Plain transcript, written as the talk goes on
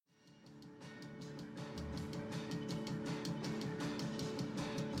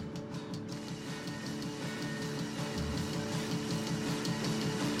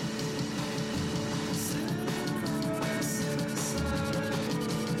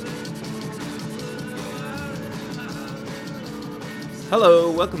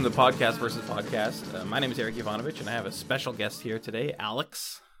Hello, welcome to Podcast versus Podcast. My name is Eric Ivanovich, and I have a special guest here today,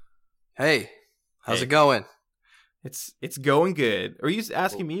 Alex. Hey, how's Hey. it going? It's going good. Are you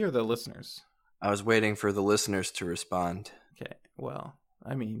asking me or the listeners? I was waiting for the listeners to respond. Okay. Well,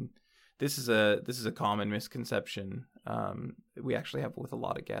 I mean, this is a common misconception. We actually have with a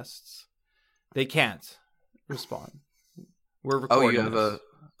lot of guests. They can't respond. We're recording. Oh, you have this.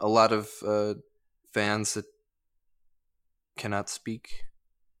 a lot of fans that cannot speak?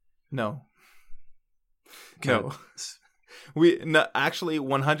 No. Can- No, actually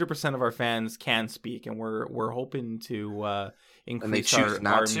 100% of our fans can speak, and we're hoping to increase choose our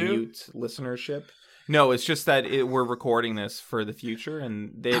not to? mute listenership. No, it's just that we're recording this for the future,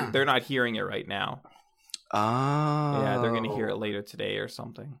 and they're not hearing it right now. Oh. Yeah, they're gonna hear it later today or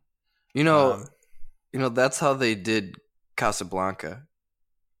something. You know, that's how they did Casablanca.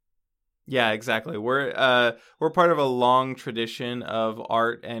 Yeah, exactly. We're part of a long tradition of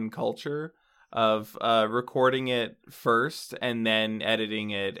art and culture of recording it first and then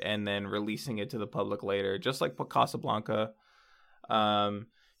editing it and then releasing it to the public later, just like Casablanca.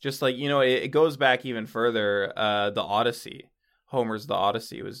 Just like, it goes back even further. The Odyssey, Homer's The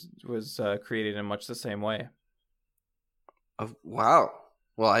Odyssey was created in much the same way. Wow.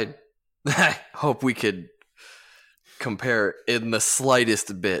 Well, I hope we could compare in the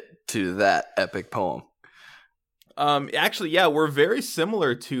slightest bit to that epic poem. Actually, yeah, we're very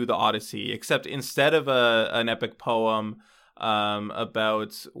similar to the Odyssey, except instead of an epic poem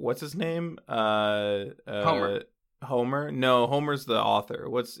about what's his name? Homer. Homer? No, Homer's the author.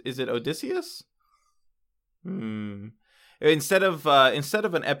 Is it Odysseus? Instead of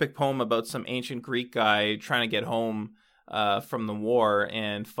an epic poem about some ancient Greek guy trying to get home from the war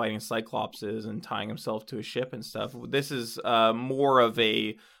and fighting cyclopses and tying himself to a ship and stuff, this is more of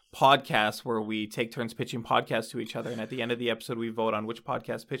a podcast where we take turns pitching podcasts to each other, and at the end of the episode we vote on which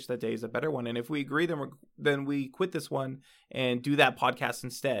podcast pitch that day is a better one, and if we agree, then we quit this one and do that podcast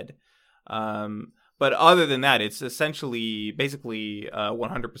instead. But other than that, it's essentially basically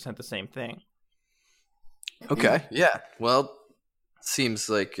 100% the same thing. Okay, yeah. Well, seems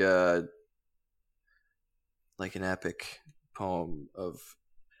like an epic poem of...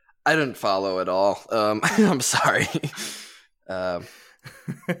 I didn't follow at all. I'm sorry.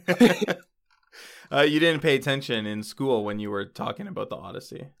 You didn't pay attention in school when you were talking about the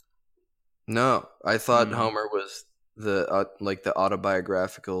Odyssey. No, I thought Homer was the the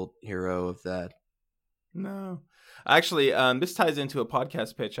autobiographical hero of that. No, actually, this ties into a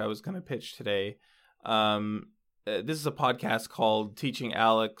podcast pitch I was going to pitch today. This is a podcast called Teaching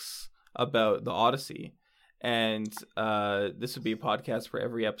Alex About the Odyssey, and this would be a podcast for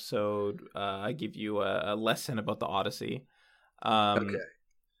every episode. I give you a lesson about the Odyssey. Okay.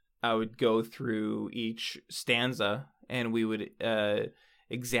 I would go through each stanza, and we would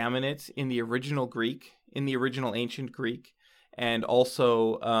examine it in the original Greek, in the original ancient Greek, and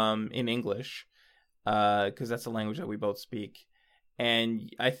also in English, because that's the language that we both speak. And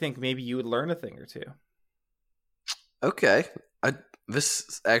I think maybe you would learn a thing or two. Okay.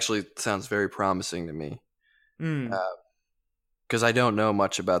 This actually sounds very promising to me. Because I don't know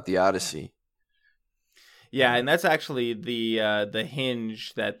much about the Odyssey. Yeah, and that's actually the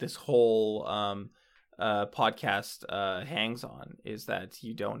hinge that this whole podcast hangs on, is that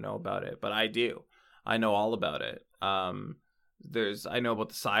you don't know about it, but I do. I know all about it. I know about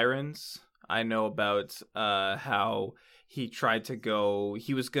the sirens. I know about how he tried to go.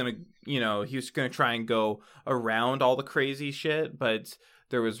 He was gonna try and go around all the crazy shit, but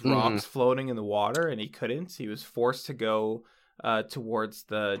there was rocks floating in the water, and he couldn't. He was forced to go towards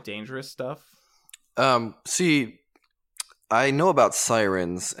the dangerous stuff. See, I know about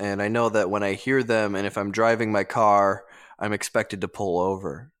sirens, and I know that when I hear them, and if I'm driving my car, I'm expected to pull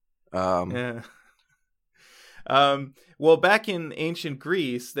over. Yeah. Well, back in ancient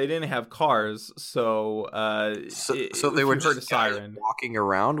Greece, they didn't have cars, so they were heard a just siren. walking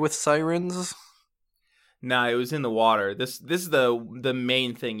around with sirens. Nah, it was in the water. This is the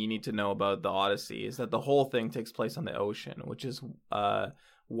main thing you need to know about the Odyssey, is that the whole thing takes place on the ocean, which is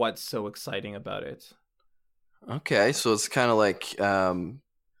what's so exciting about it. Okay, so it's kind of like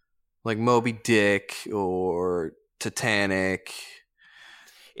Moby Dick or Titanic.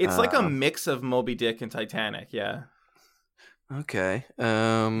 It's like a mix of Moby Dick and Titanic, yeah. Okay.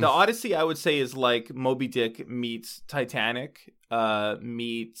 The Odyssey, I would say, is like Moby Dick meets Titanic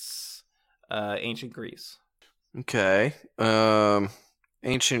meets ancient Greece. Okay.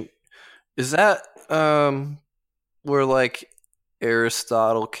 Ancient... Is that where like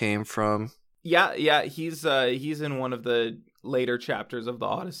Aristotle came from? Yeah, he's in one of the later chapters of the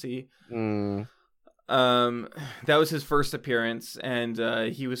Odyssey. Um, that was his first appearance, and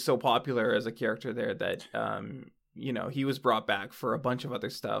he was so popular as a character there that he was brought back for a bunch of other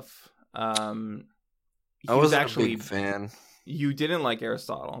stuff. I He was wasn't a actually big fan. You didn't like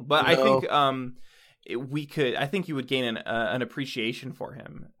Aristotle, but I No. think I think you would gain an appreciation for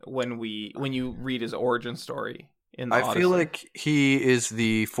him when you read his origin story in the I Odyssey. feel like he is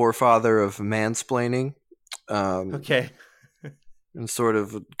the forefather of mansplaining, Okay. and sort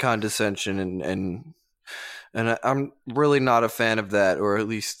of condescension, and I'm really not a fan of that, or at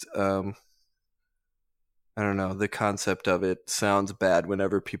least I don't know. The concept of it sounds bad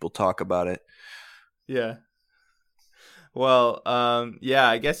whenever people talk about it. Yeah. Well, yeah,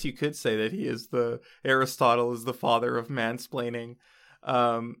 I guess you could say that Aristotle is the father of mansplaining.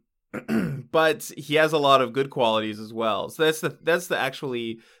 Um, but he has a lot of good qualities as well. So that's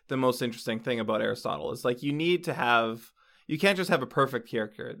actually the most interesting thing about Aristotle is like you can't just have a perfect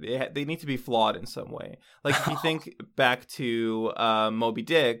character. They need to be flawed in some way. Like if you think back to Moby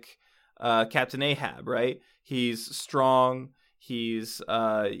Dick, Captain Ahab, right? He's strong. He's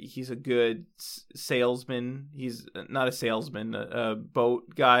a good salesman. He's not a salesman, a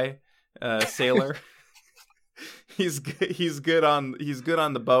boat guy, sailor. He's good on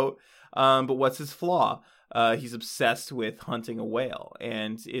the boat. But what's his flaw? He's obsessed with hunting a whale,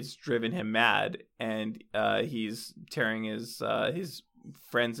 and it's driven him mad. And he's tearing his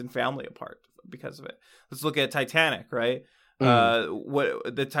friends and family apart because of it. Let's look at Titanic, right?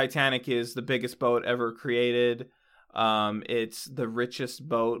 What the Titanic is the biggest boat ever created. It's the richest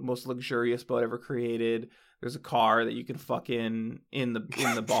boat, most luxurious boat ever created. There's a car that you can fuck in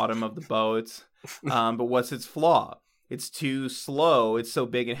the bottom of the boat. But what's its flaw? It's too slow. It's so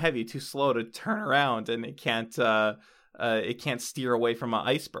big and heavy, too slow to turn around, and it can't steer away from an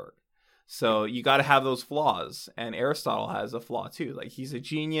iceberg. So you got to have those flaws, and Aristotle has a flaw too. Like he's a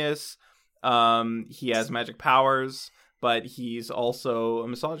genius. He has magic powers, but he's also a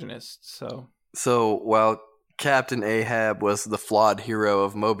misogynist. So while Captain Ahab was the flawed hero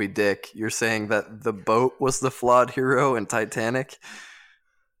of Moby Dick, you're saying that the boat was the flawed hero in Titanic?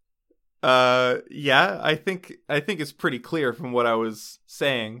 Yeah, I think it's pretty clear from what I was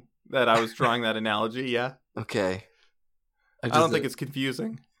saying that I was drawing that analogy. Yeah. Okay. I don't think it's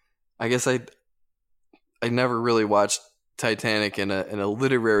confusing. I guess I never really watched Titanic in a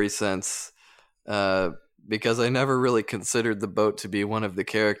literary sense, because I never really considered the boat to be one of the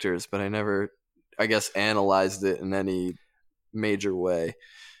characters, but I never, I guess, analyzed it in any major way.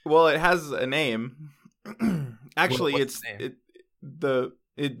 Well, it has a name. Actually, What's the name?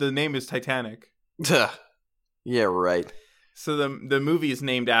 The name is Titanic. Yeah, right. So the movie is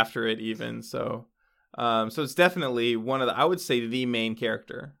named after it, even so. So it's definitely one of I would say the main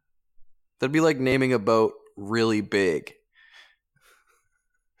character. That'd be like naming a boat really big.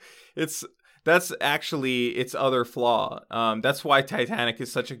 That's actually its other flaw. That's why Titanic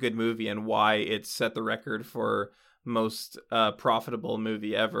is such a good movie and why it set the record for most profitable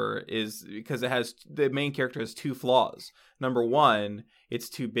movie ever, is because the main character has two flaws. Number one, it's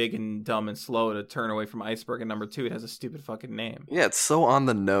too big and dumb and slow to turn away from iceberg, and number two, it has a stupid fucking name. Yeah, it's so on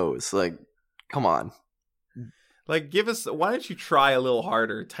the nose. Like, come on. Like, why don't you try a little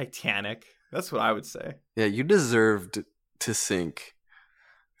harder, Titanic? That's what I would say. Yeah, you deserved to sink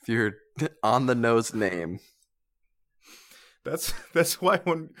if you're on the nose name. That's why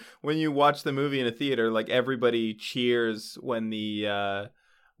when you watch the movie in a theater, like everybody cheers when the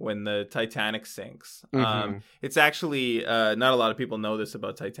Titanic sinks. Mm-hmm. It's actually not a lot of people know this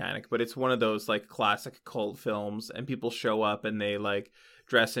about Titanic, but it's one of those like classic cult films, and people show up and they like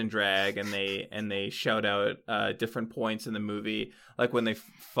dress in drag and they shout out different points in the movie, like when they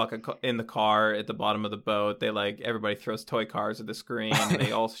fuck in the car at the bottom of the boat. They like everybody throws toy cars at the screen and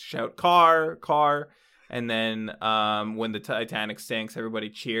they all shout car. And then when the Titanic sinks, everybody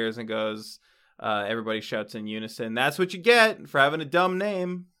cheers and goes, everybody shouts in unison. That's what you get for having a dumb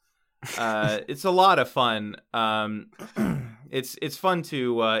name. It's a lot of fun. It's fun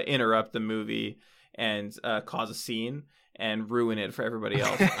to interrupt the movie and cause a scene and ruin it for everybody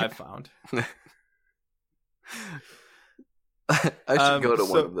else, I've found. I should go to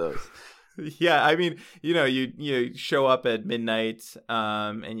one of those. Yeah, I mean, you show up at midnight,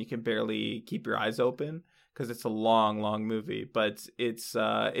 and you can barely keep your eyes open because it's a long movie. But it's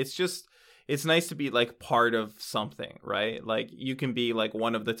nice to be like part of something, right? Like you can be like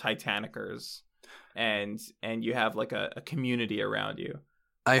one of the Titanicers, and you have like a community around you.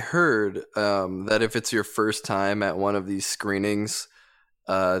 I heard that if it's your first time at one of these screenings,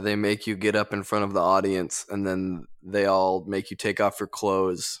 they make you get up in front of the audience, and then they all make you take off your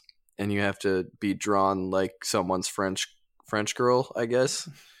clothes. And you have to be drawn like someone's French girl, I guess.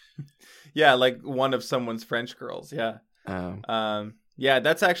 Yeah, like one of someone's French girls. Yeah. Yeah,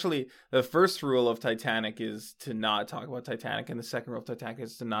 that's actually the first rule of Titanic is to not talk about Titanic, and the second rule of Titanic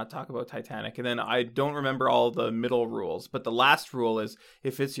is to not talk about Titanic. And then I don't remember all the middle rules, but the last rule is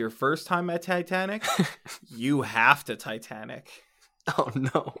if it's your first time at Titanic, you have to Titanic. Oh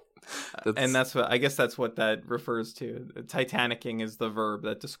no. And that's what I guess that's what that refers to. Titanicking is the verb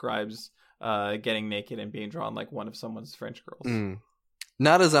that describes getting naked and being drawn like one of someone's French girls.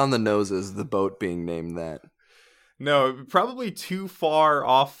 Not as on the nose as the boat being named that. No, probably too far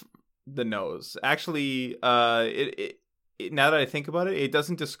off the nose. Actually, it now that I think about it, it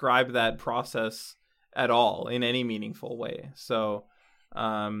doesn't describe that process at all in any meaningful way. So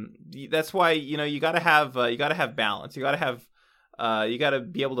that's why you got to have balance. You got to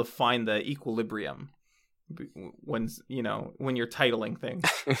be able to find the equilibrium when you're titling things.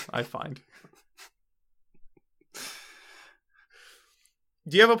 I find.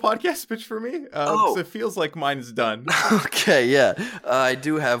 Do you have a podcast pitch for me? Because it feels like mine's done. Okay, yeah. I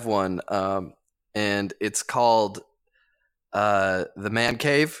do have one. And it's called The Man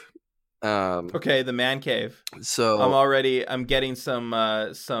Cave. Okay, The Man Cave. So I'm getting some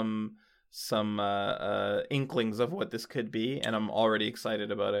inklings of what this could be, and I'm already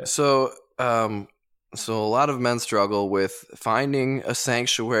excited about it. So a lot of men struggle with finding a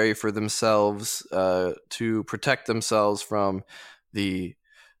sanctuary for themselves to protect themselves from the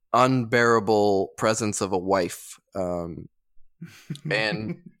unbearable presence of a wife, and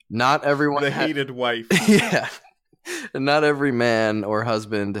not everyone hated wife. Yeah, and not every man or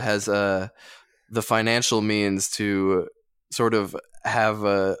husband has the financial means to sort of have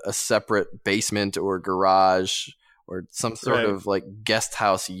a separate basement or garage or some sort of like guest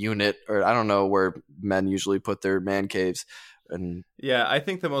house unit, or I don't know where men usually put their man caves. And yeah, I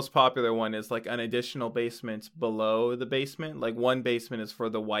think the most popular one is like an additional basement below the basement. Like one basement is for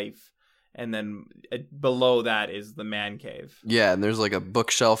the wife, and then below that is the man cave. Yeah, and there's like a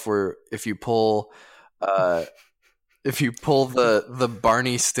bookshelf where if you pull the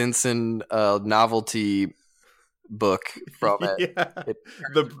Barney Stinson novelty book from it,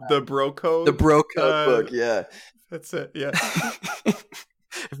 the bro code, book, yeah, that's it. Yeah,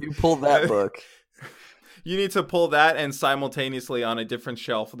 if you pull that book. You need to pull that, and simultaneously on a different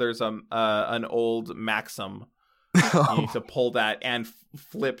shelf, there's an old Maxim. You need to pull that and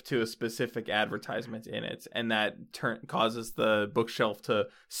flip to a specific advertisement in it, and that causes the bookshelf to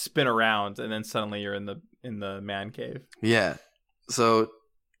spin around, and then suddenly you're in the man cave. Yeah. So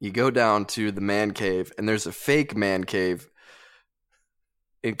you go down to the man cave, and there's a fake man cave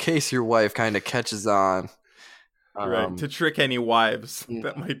in case your wife kind of catches on. Right, to trick any wives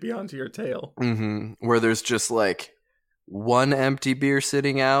that might be onto your tail. Mm-hmm. Where there's just like one empty beer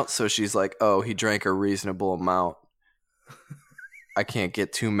sitting out, so she's like, oh, he drank a reasonable amount. I can't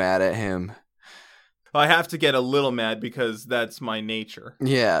get too mad at him. I have to get a little mad because that's my nature.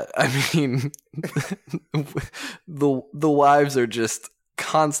 Yeah, I mean, the wives are just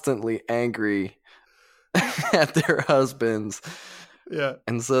constantly angry at their husbands. Yeah.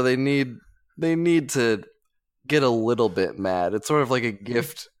 And so they need to get a little bit mad. It's sort of like a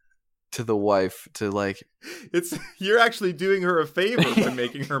gift to the wife to like you're actually doing her a favor by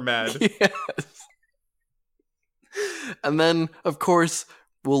making her mad. Yes. And then of course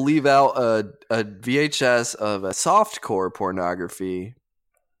we'll leave out a VHS of a softcore pornography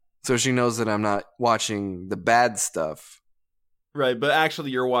so she knows that I'm not watching the bad stuff. Right, but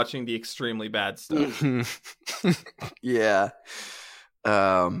actually you're watching the extremely bad stuff. Yeah.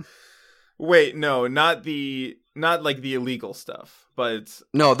 Wait, no, not like the illegal stuff, but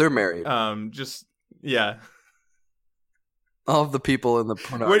no, they're married. Just yeah. All of the people in the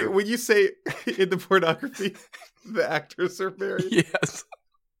pornography. When you say in the pornography, the actors are married. Yes.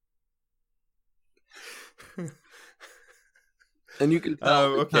 And you can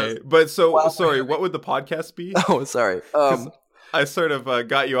tell. Okay, but sorry. What would the podcast be? Oh, sorry. I sort of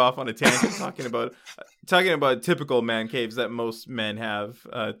got you off on a tangent talking about typical man caves that most men have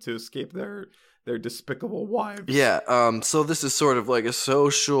to escape their despicable wives. Yeah. So this is sort of like a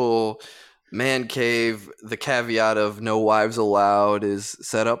social man cave. The caveat of no wives allowed is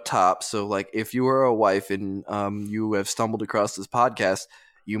set up top. So like if you are a wife and you have stumbled across this podcast,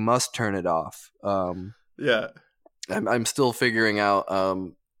 you must turn it off. Yeah. I'm still figuring out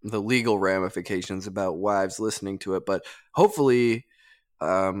the legal ramifications about wives listening to it, but hopefully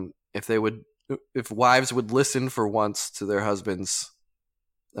if wives would listen for once to their husbands,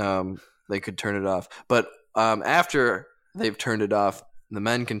 they could turn it off. But after they've turned it off, the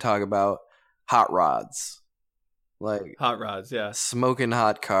men can talk about hot rods, like hot rods, yeah, smoking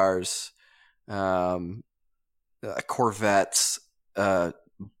hot cars, Corvettes,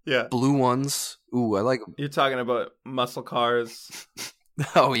 Yeah. Blue ones. Ooh, I like them. You're talking about muscle cars.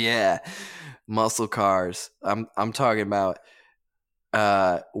 Oh yeah, muscle cars. I'm talking about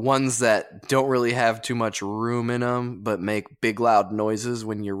ones that don't really have too much room in them, but make big loud noises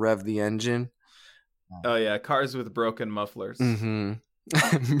when you rev the engine. Oh yeah, cars with broken mufflers.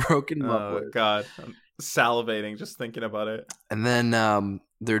 Mm-hmm. Broken Oh mufflers. God, I'm salivating just thinking about it. And then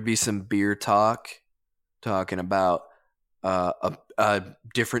there'd be some beer talk, talking about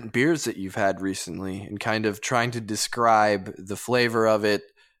different beers that you've had recently, and kind of trying to describe the flavor of it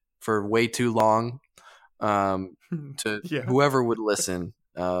for way too long. To Yeah. whoever would listen.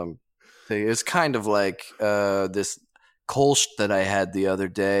 It's kind of like this Kolsch that I had the other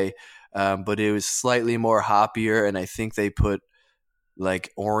day, but it was slightly more hoppier, and I think they put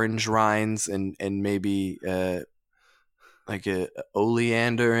like orange rinds and maybe like a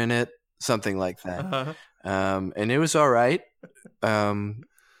oleander in it, something like that. Uh-huh. And it was all right.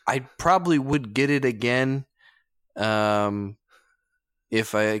 I probably would get it again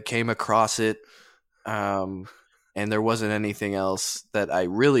if I came across it. And there wasn't anything else that I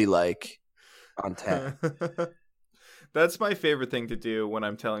really like on tap. That's my favorite thing to do when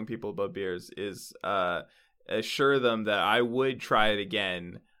I'm telling people about beers is assure them that I would try it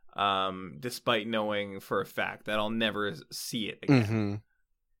again, despite knowing for a fact that I'll never see it again.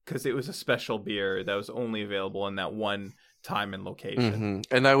 Because it was a special beer that was only available in that one time and location.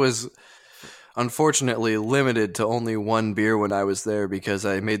 And I was unfortunately limited to only one beer when I was there because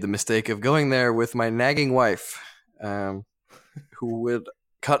I made the mistake of going there with my nagging wife, who would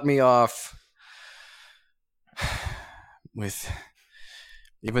cut me off with,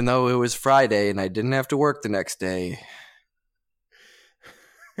 even though it was Friday and I didn't have to work the next day.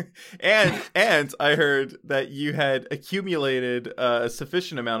 and I heard that you had accumulated a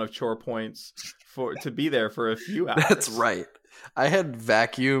sufficient amount of chore points to be there for a few hours. That's right. I had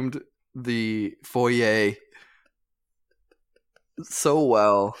vacuumed the foyer so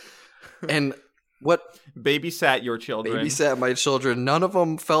well, and what babysat your children. Babysat my children. None of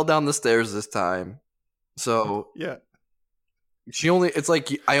them fell down the stairs this time. So yeah, it's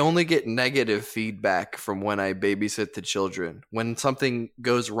like I only get negative feedback from when I babysit the children. When something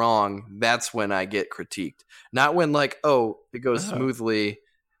goes wrong, that's when I get critiqued. Not when like, oh, it goes smoothly.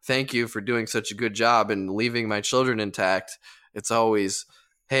 Thank you for doing such a good job and leaving my children intact. It's always,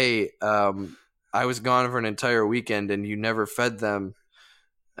 hey, I was gone for an entire weekend and you never fed them,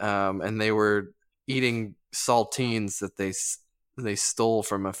 and they were eating saltines that they stole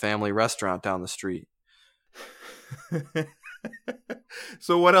from a family restaurant down the street.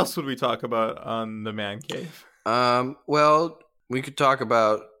 So what else would we talk about on the Man Cave? Well, we could talk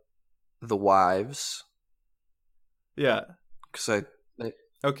about the wives. Yeah.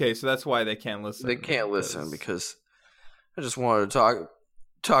 Okay, so that's why they can't listen. They can't listen because I just wanted to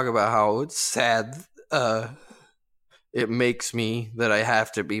talk about how it's sad. It makes me that I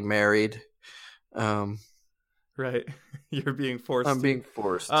have to be married. Right. You're being forced. I'm being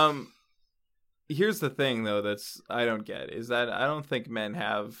forced. Here's the thing, though, I don't get is that I don't think men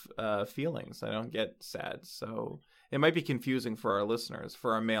have feelings. I don't get sad. So it might be confusing for our listeners,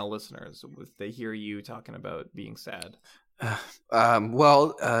 for our male listeners, if they hear you talking about being sad.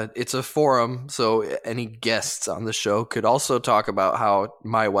 Well, it's a forum, so any guests on the show could also talk about how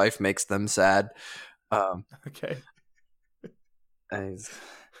my wife makes them sad. Okay.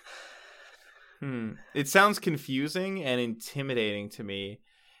 It sounds confusing and intimidating to me,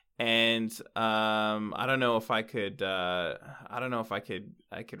 and I don't know if I could. I don't know if I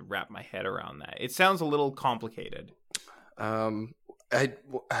could wrap my head around that. It sounds a little complicated.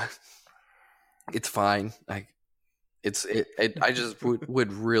 It's fine. I just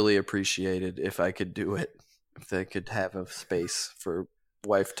would really appreciate it if I could do it. If they could have a space for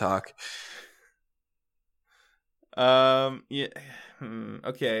wife talk. Yeah.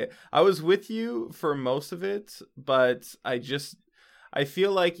 Okay. I was with you for most of it, but I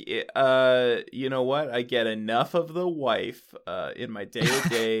feel like you know what? I get enough of the wife in my day to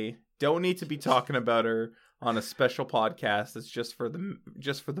day. Don't need to be talking about her on a special podcast. It's just for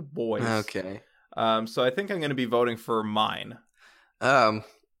the boys. Okay. So I think I'm going to be voting for mine.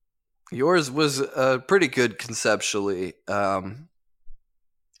 Yours was pretty good conceptually,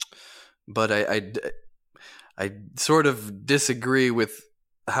 but I sort of disagree with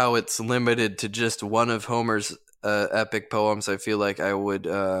how it's limited to just one of Homer's epic poems. I feel like I would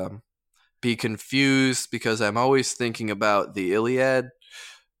be confused because I'm always thinking about the Iliad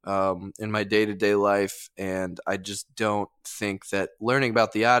in my day-to-day life, and I just don't think that learning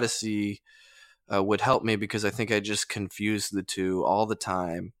about the Odyssey would help me because I think I just confuse the two all the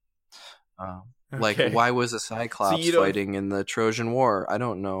time. Like, Okay. why was a Cyclops you don't- fighting in the Trojan War? I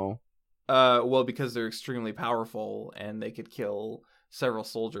don't know. Well, because they're extremely powerful and they could kill several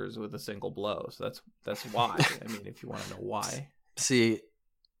soldiers with a single blow. So that's why. I mean, if you want to know why. See,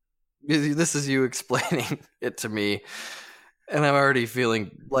 this is you explaining it to me, and I'm already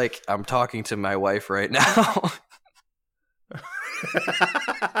feeling like I'm talking to my wife right now.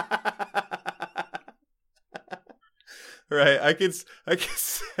 Right. I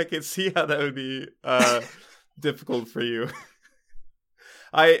can see how that would be difficult for you.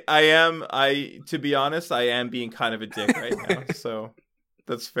 To be honest, I am being kind of a dick right now, so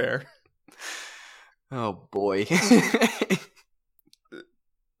that's fair. Oh boy.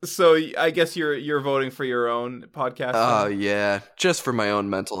 So I guess you're voting for your own podcast. Oh yeah, just for my own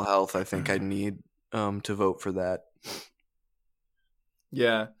mental health, I think I need to vote for that.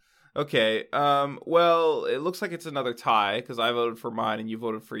 Yeah. Okay. Well, it looks like it's another tie because I voted for mine and you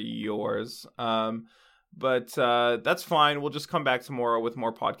voted for yours. But that's fine. We'll just come back tomorrow with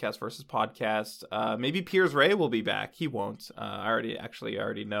more podcast versus podcast. Maybe Piers Ray will be back. He won't. I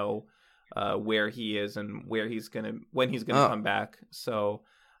already know where he is and when he's gonna come back. So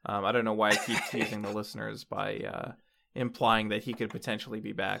I don't know why I keep teasing the listeners by implying that he could potentially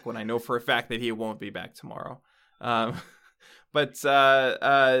be back when I know for a fact that he won't be back tomorrow. But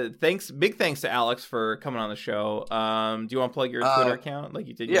big thanks to Alex for coming on the show. Do you want to plug your Twitter account like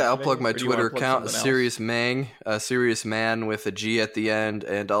you did? Yeah, yesterday? I'll plug my Or do you Twitter wanna plug account, something Serious Mang, Serious Man with a G at the end,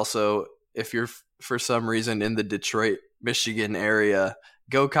 and also if you're for some reason in the Detroit, Michigan area,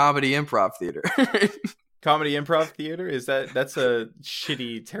 Go Comedy Improv Theater. Comedy Improv Theater? That's a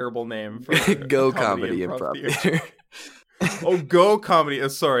shitty, terrible name for Go Comedy Improv Theater. Oh, Go Comedy.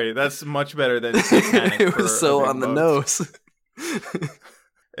 Sorry, that's much better than Titanic. It was so on the nose.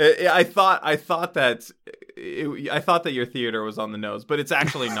 I thought that your theater was on the nose, but it's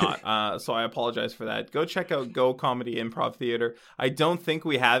actually not. So I apologize for that. Go check out Go Comedy Improv Theater. I don't think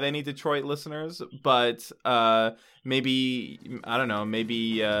we have any Detroit listeners, but maybe I don't know.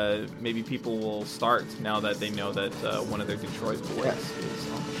 Maybe people will start now that they know that one of their Detroit boys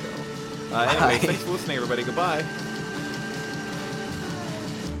is on the show. Anyway, thanks for listening, everybody. Goodbye.